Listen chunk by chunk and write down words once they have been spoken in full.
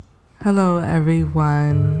Hello,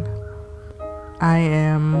 everyone. I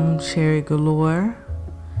am Cherry Galore.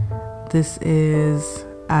 This is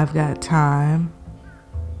I've Got Time.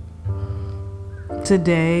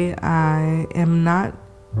 Today, I am not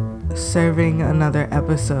serving another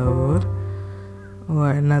episode or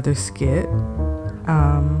another skit.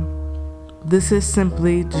 This is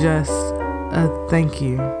simply just a thank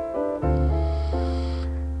you.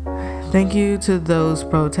 Thank you to those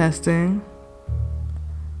protesting.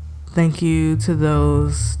 Thank you to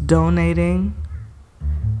those donating.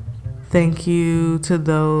 Thank you to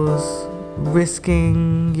those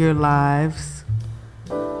risking your lives,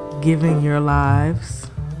 giving your lives,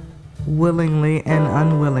 willingly and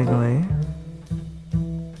unwillingly.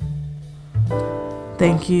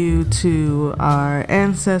 Thank you to our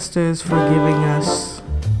ancestors for giving us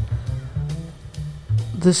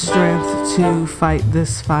the strength to fight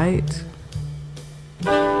this fight.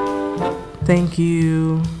 Thank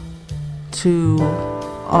you to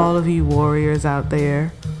all of you warriors out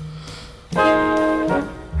there.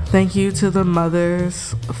 Thank you to the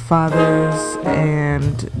mothers, fathers,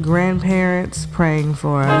 and grandparents praying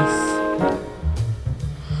for us.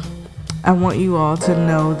 I want you all to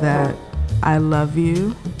know that I love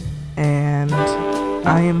you and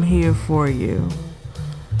I am here for you.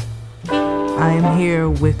 I am here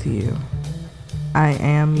with you. I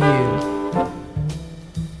am you.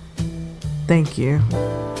 Thank you.